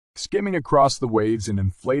Skimming across the waves in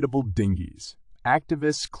inflatable dinghies,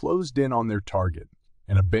 activists closed in on their target,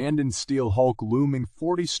 an abandoned steel hulk looming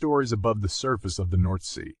 40 stories above the surface of the North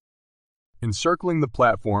Sea. Encircling the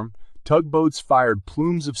platform, tugboats fired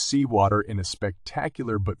plumes of seawater in a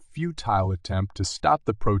spectacular but futile attempt to stop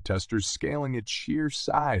the protesters scaling its sheer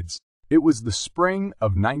sides. It was the spring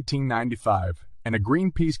of 1995, and a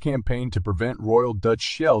Greenpeace campaign to prevent Royal Dutch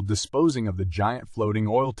Shell disposing of the giant floating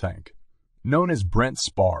oil tank, known as Brent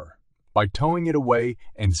Spar. By towing it away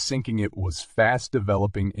and sinking it was fast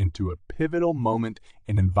developing into a pivotal moment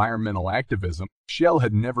in environmental activism. Shell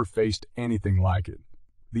had never faced anything like it.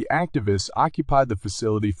 The activists occupied the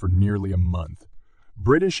facility for nearly a month.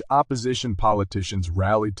 British opposition politicians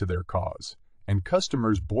rallied to their cause, and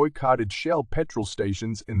customers boycotted Shell petrol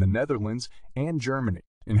stations in the Netherlands and Germany.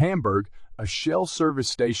 In Hamburg, a Shell service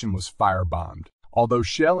station was firebombed. Although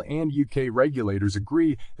Shell and UK regulators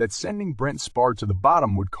agree that sending Brent Spar to the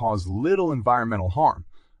bottom would cause little environmental harm,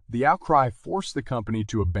 the outcry forced the company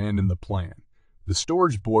to abandon the plan. The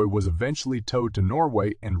storage buoy was eventually towed to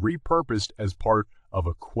Norway and repurposed as part of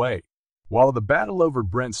a quay. While the battle over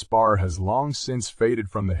Brent Spar has long since faded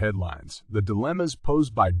from the headlines, the dilemmas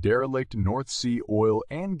posed by derelict North Sea oil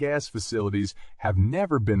and gas facilities have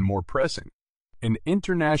never been more pressing. An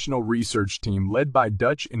international research team led by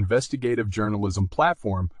Dutch investigative journalism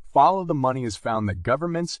platform Follow the Money has found that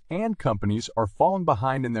governments and companies are falling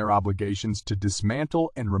behind in their obligations to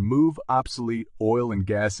dismantle and remove obsolete oil and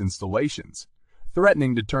gas installations,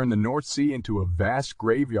 threatening to turn the North Sea into a vast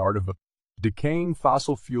graveyard of decaying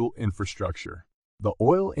fossil fuel infrastructure. The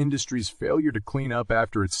oil industry's failure to clean up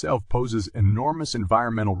after itself poses enormous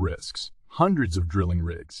environmental risks. Hundreds of drilling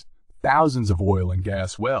rigs, thousands of oil and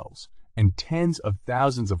gas wells, and tens of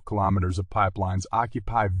thousands of kilometers of pipelines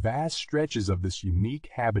occupy vast stretches of this unique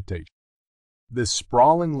habitat. This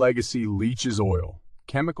sprawling legacy leaches oil,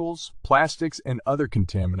 chemicals, plastics, and other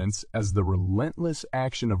contaminants as the relentless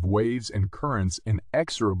action of waves and currents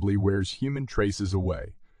inexorably wears human traces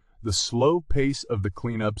away. The slow pace of the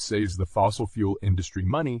cleanup saves the fossil fuel industry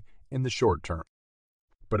money in the short term,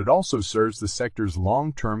 but it also serves the sector's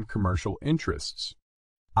long-term commercial interests.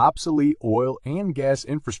 Obsolete oil and gas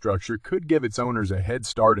infrastructure could give its owners a head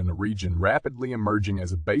start in a region rapidly emerging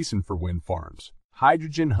as a basin for wind farms,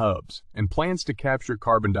 hydrogen hubs, and plans to capture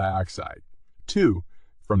carbon dioxide, too,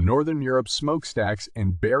 from northern Europe's smokestacks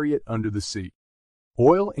and bury it under the sea.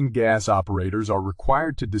 Oil and gas operators are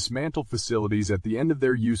required to dismantle facilities at the end of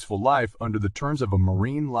their useful life under the terms of a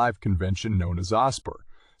Marine Life Convention known as OSPAR,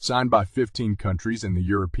 signed by 15 countries in the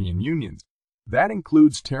European Union. That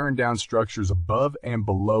includes tearing down structures above and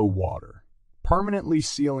below water, permanently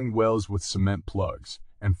sealing wells with cement plugs,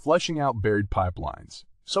 and flushing out buried pipelines.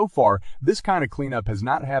 So far, this kind of cleanup has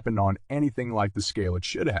not happened on anything like the scale it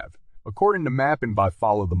should have, according to mapping by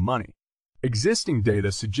Follow the Money. Existing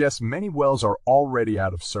data suggests many wells are already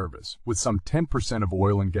out of service, with some 10% of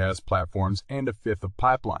oil and gas platforms and a fifth of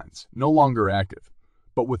pipelines no longer active.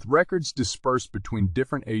 But with records dispersed between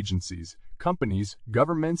different agencies, companies,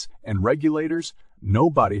 governments, and regulators,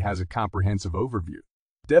 nobody has a comprehensive overview.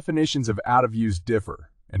 Definitions of out of use differ,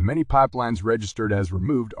 and many pipelines registered as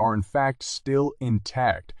removed are in fact still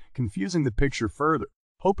intact, confusing the picture further.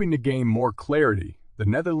 Hoping to gain more clarity, the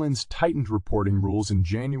Netherlands tightened reporting rules in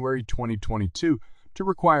January 2022 to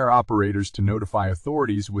require operators to notify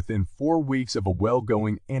authorities within 4 weeks of a well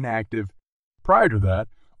going inactive. Prior to that,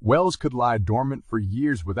 wells could lie dormant for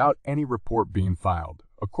years without any report being filed,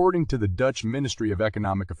 according to the Dutch Ministry of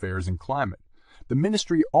Economic Affairs and Climate. The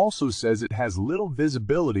ministry also says it has little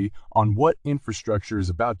visibility on what infrastructure is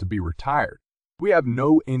about to be retired. We have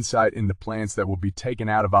no insight into plants that will be taken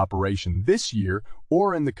out of operation this year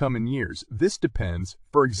or in the coming years. This depends,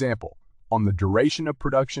 for example, on the duration of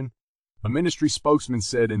production, a ministry spokesman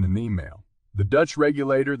said in an email. The Dutch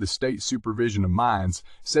regulator, the State Supervision of Mines,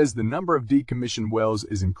 says the number of decommissioned wells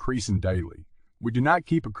is increasing daily. We do not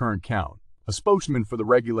keep a current count. A spokesman for the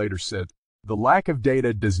regulator said, "The lack of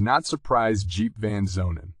data does not surprise Jeep van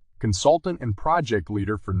Zonen, consultant and project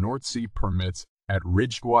leader for North Sea permits at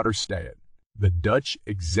Rijkswaterstaat, the Dutch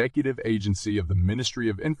executive agency of the Ministry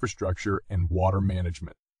of Infrastructure and Water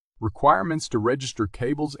Management." Requirements to register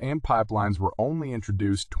cables and pipelines were only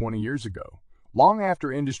introduced 20 years ago, long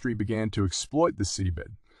after industry began to exploit the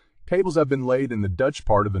seabed. Cables have been laid in the Dutch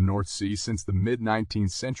part of the North Sea since the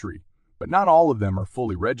mid-19th century, but not all of them are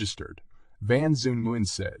fully registered, Van Zonen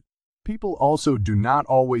said. People also do not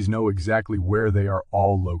always know exactly where they are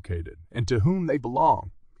all located and to whom they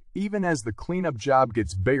belong. Even as the cleanup job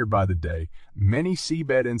gets bigger by the day, many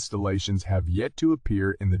seabed installations have yet to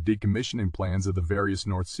appear in the decommissioning plans of the various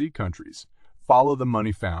North Sea countries. Follow the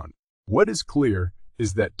Money found. What is clear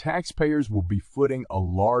is that taxpayers will be footing a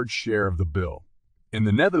large share of the bill. In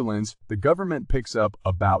the Netherlands, the government picks up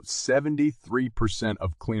about 73%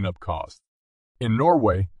 of cleanup costs. In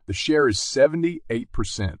Norway, the share is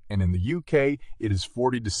 78%, and in the UK, it is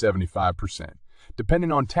 40 to 75%,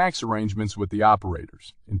 depending on tax arrangements with the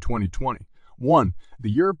operators. In 2020, the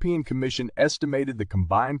European Commission estimated the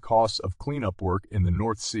combined costs of cleanup work in the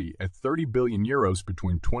North Sea at €30 billion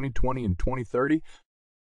between 2020 and 2030.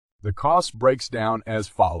 The cost breaks down as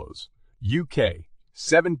follows: UK,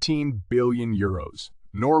 €17 billion,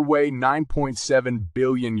 Norway, €9.7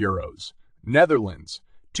 billion, Netherlands,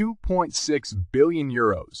 €2.6 billion,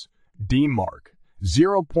 Denmark,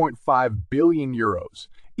 €0.5 billion.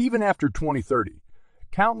 Even after 2030,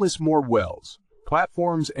 countless more wells,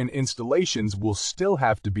 platforms, and installations will still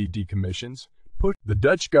have to be decommissioned. The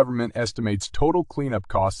Dutch government estimates total cleanup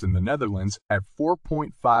costs in the Netherlands at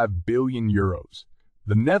 €4.5 billion.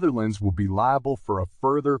 The Netherlands will be liable for a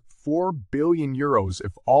further €4 billion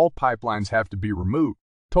if all pipelines have to be removed.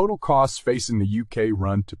 Total costs facing the UK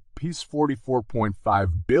run to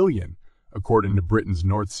 €44.5 billion, according to Britain's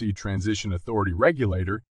North Sea Transition Authority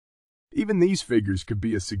regulator. Even these figures could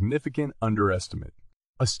be a significant underestimate.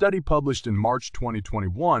 A study published in March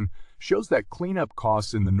 2021 shows that cleanup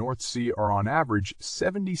costs in the North Sea are on average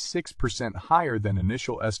 76% higher than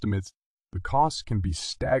initial estimates. The costs can be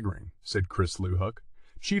staggering, said Chris Luhuk,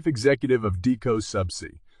 chief executive of Deco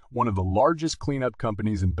Subsea, one of the largest cleanup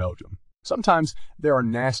companies in Belgium. Sometimes there are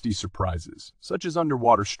nasty surprises, such as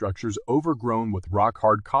underwater structures overgrown with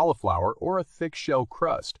rock-hard cauliflower or a thick shell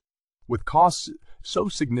crust. With costs so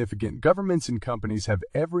significant, governments and companies have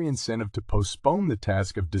every incentive to postpone the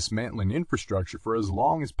task of dismantling infrastructure for as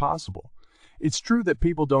long as possible. It's true that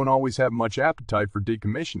people don't always have much appetite for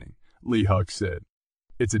decommissioning, Luhuk said.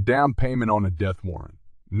 It's a down payment on a death warrant.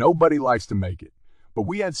 Nobody likes to make it, but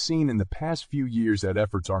we have seen in the past few years that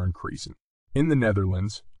efforts are increasing. In the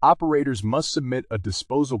Netherlands, operators must submit a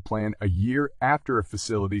disposal plan a year after a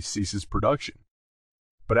facility ceases production.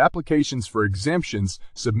 But applications for exemptions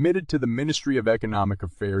submitted to the Ministry of Economic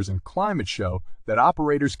Affairs and Climate show that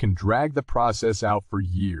operators can drag the process out for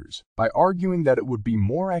years by arguing that it would be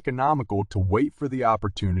more economical to wait for the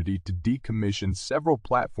opportunity to decommission several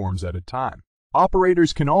platforms at a time.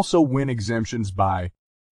 Operators can also win exemptions by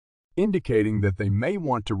indicating that they may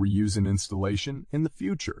want to reuse an installation in the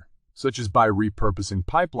future, such as by repurposing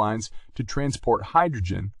pipelines to transport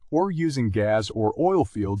hydrogen or using gas or oil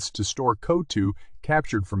fields to store CO2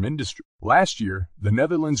 captured from industry. Last year, the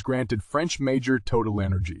Netherlands granted French major Total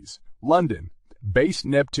Energies, London-based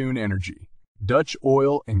Neptune Energy, Dutch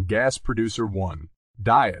oil and gas producer One,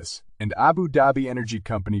 Dias, and Abu Dhabi Energy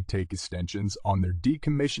Company take extensions on their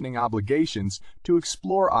decommissioning obligations to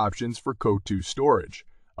explore options for CO2 storage,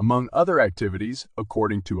 among other activities,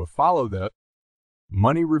 according to a follow-the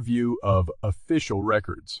money review of official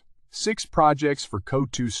records. 6 projects for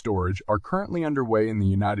CO2 storage are currently underway in the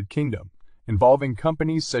United Kingdom, involving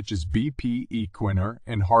companies such as BP, Equinor,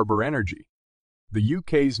 and Harbour Energy. The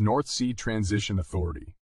UK's North Sea Transition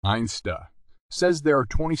Authority, INSTA, says there are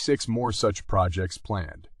 26 more such projects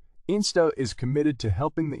planned. INSTA is committed to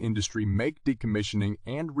helping the industry make decommissioning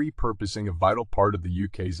and repurposing a vital part of the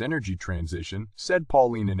UK's energy transition, said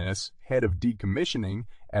Pauline Innes, head of decommissioning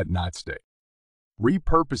at NatState.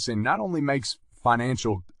 Repurposing not only makes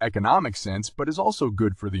financial economic sense, but is also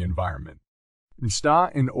good for the environment.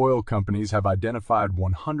 INSTA and oil companies have identified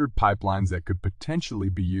 100 pipelines that could potentially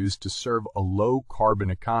be used to serve a low-carbon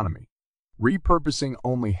economy. Repurposing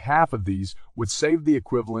only half of these would save the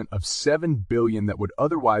equivalent of $7 billion that would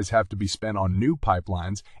otherwise have to be spent on new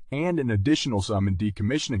pipelines and an additional sum in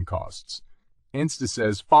decommissioning costs. INSTA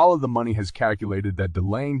says Follow the Money has calculated that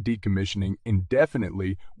delaying decommissioning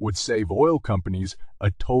indefinitely would save oil companies a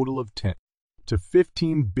total of 10 to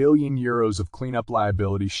 15 billion euros of cleanup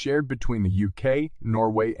liability shared between the UK,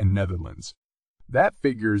 Norway, and Netherlands. That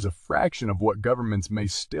figure is a fraction of what governments may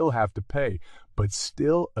still have to pay, but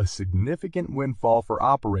still a significant windfall for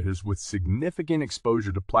operators with significant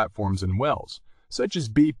exposure to platforms and wells, such as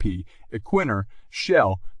BP, Equinor,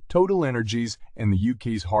 Shell, Total Energies, and the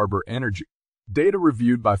UK's Harbour Energy. Data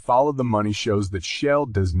reviewed by Follow the Money shows that Shell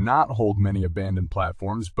does not hold many abandoned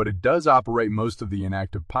platforms, but it does operate most of the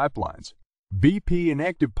inactive pipelines. BP and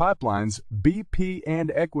active pipelines, BP and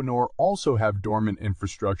Equinor also have dormant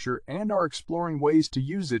infrastructure and are exploring ways to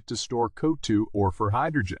use it to store CO2 or for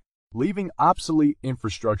hydrogen. Leaving obsolete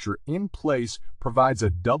infrastructure in place provides a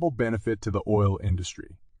double benefit to the oil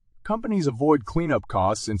industry. Companies avoid cleanup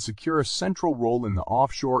costs and secure a central role in the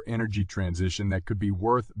offshore energy transition that could be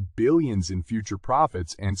worth billions in future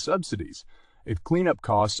profits and subsidies. If cleanup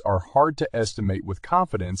costs are hard to estimate with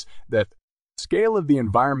confidence, that Scale of the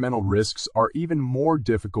environmental risks are even more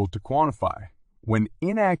difficult to quantify. When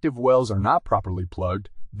inactive wells are not properly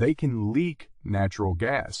plugged, they can leak natural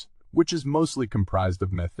gas, which is mostly comprised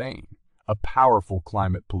of methane, a powerful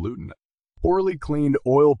climate pollutant. Poorly cleaned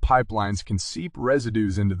oil pipelines can seep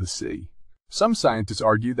residues into the sea. Some scientists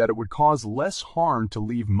argue that it would cause less harm to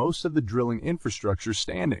leave most of the drilling infrastructure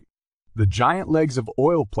standing. The giant legs of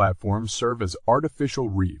oil platforms serve as artificial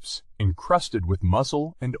reefs, encrusted with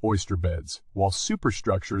mussel and oyster beds, while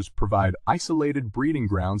superstructures provide isolated breeding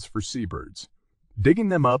grounds for seabirds. Digging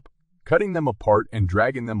them up, cutting them apart, and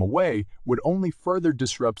dragging them away would only further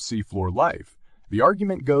disrupt seafloor life. The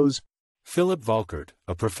argument goes, Philip Volkert,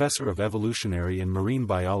 a professor of evolutionary and marine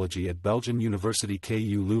biology at Belgian University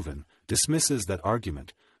KU Leuven, dismisses that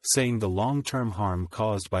argument, saying the long-term harm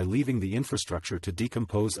caused by leaving the infrastructure to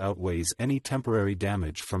decompose outweighs any temporary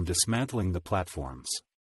damage from dismantling the platforms.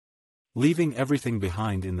 Leaving everything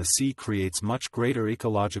behind in the sea creates much greater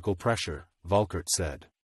ecological pressure, Volkert said.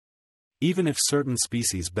 Even if certain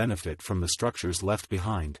species benefit from the structures left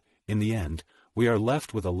behind, in the end, we are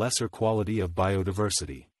left with a lesser quality of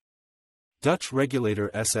biodiversity. Dutch regulator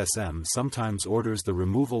SSM sometimes orders the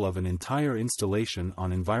removal of an entire installation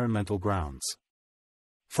on environmental grounds.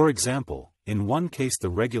 For example, in one case the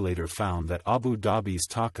regulator found that Abu Dhabi's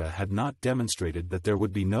TAQA had not demonstrated that there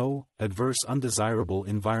would be no adverse undesirable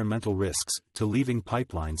environmental risks to leaving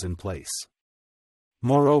pipelines in place.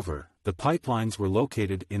 Moreover, the pipelines were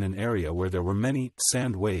located in an area where there were many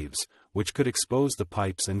sand waves, which could expose the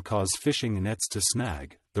pipes and cause fishing nets to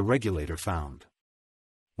snag, the regulator found.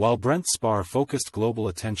 While Brent Spar focused global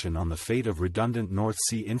attention on the fate of redundant North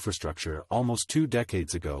Sea infrastructure almost 2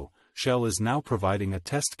 decades ago, Shell is now providing a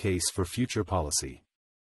test case for future policy.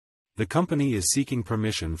 The company is seeking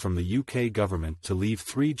permission from the UK government to leave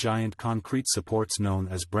 3 giant concrete supports known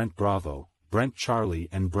as Brent Bravo, Brent Charlie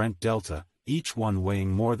and Brent Delta, each one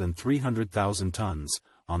weighing more than 300,000 tons,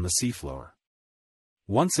 on the seafloor.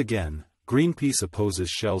 Once again, Greenpeace opposes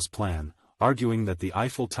Shell's plan, arguing that the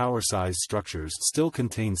Eiffel Tower-sized structures still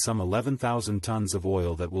contain some 11,000 tons of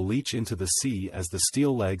oil that will leach into the sea as the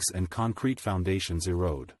steel legs and concrete foundations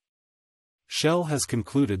erode. Shell has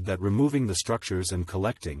concluded that removing the structures and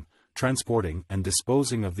collecting, transporting and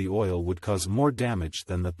disposing of the oil would cause more damage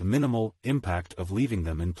than the minimal impact of leaving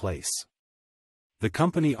them in place. The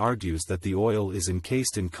company argues that the oil is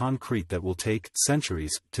encased in concrete that will take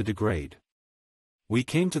centuries to degrade. We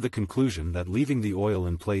came to the conclusion that leaving the oil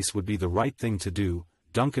in place would be the right thing to do,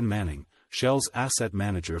 Duncan Manning, Shell's asset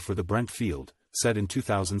manager for the Brent field, said in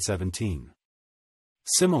 2017.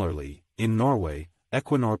 Similarly, in Norway,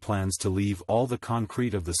 Equinor plans to leave all the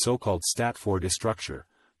concrete of the so-called Statfjord structure,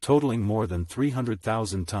 totaling more than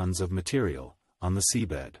 300,000 tons of material, on the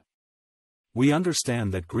seabed. We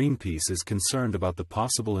understand that Greenpeace is concerned about the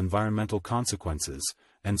possible environmental consequences,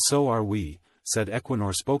 and so are we, said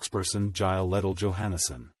Equinor spokesperson Giles Ledell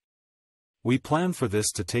Johannesson. We plan for this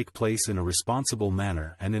to take place in a responsible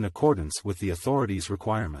manner and in accordance with the authorities'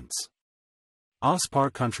 requirements.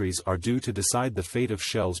 OSPAR countries are due to decide the fate of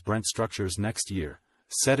Shell's Brent structures next year,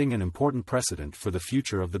 setting an important precedent for the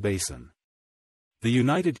future of the basin. The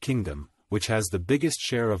United Kingdom, which has the biggest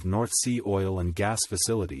share of North Sea oil and gas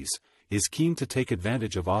facilities, is keen to take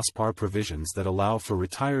advantage of OSPAR provisions that allow for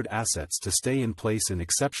retired assets to stay in place in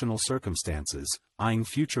exceptional circumstances, eyeing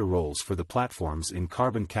future roles for the platforms in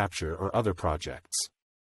carbon capture or other projects.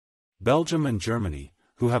 Belgium and Germany,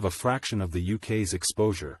 who have a fraction of the UK's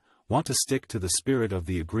exposure, want to stick to the spirit of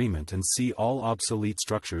the agreement and see all obsolete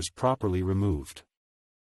structures properly removed.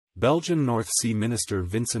 Belgian North Sea Minister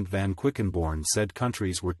Vincent van Quickenborne said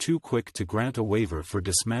countries were too quick to grant a waiver for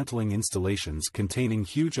dismantling installations containing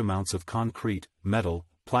huge amounts of concrete, metal,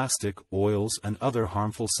 plastic, oils and other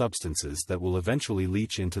harmful substances that will eventually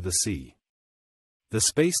leach into the sea. The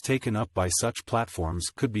space taken up by such platforms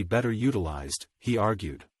could be better utilized, he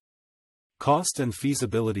argued. Cost and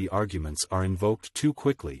feasibility arguments are invoked too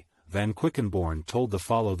quickly, Van Quickenborne told the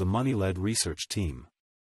Follow the Money-led research team.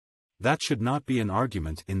 That should not be an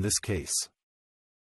argument in this case.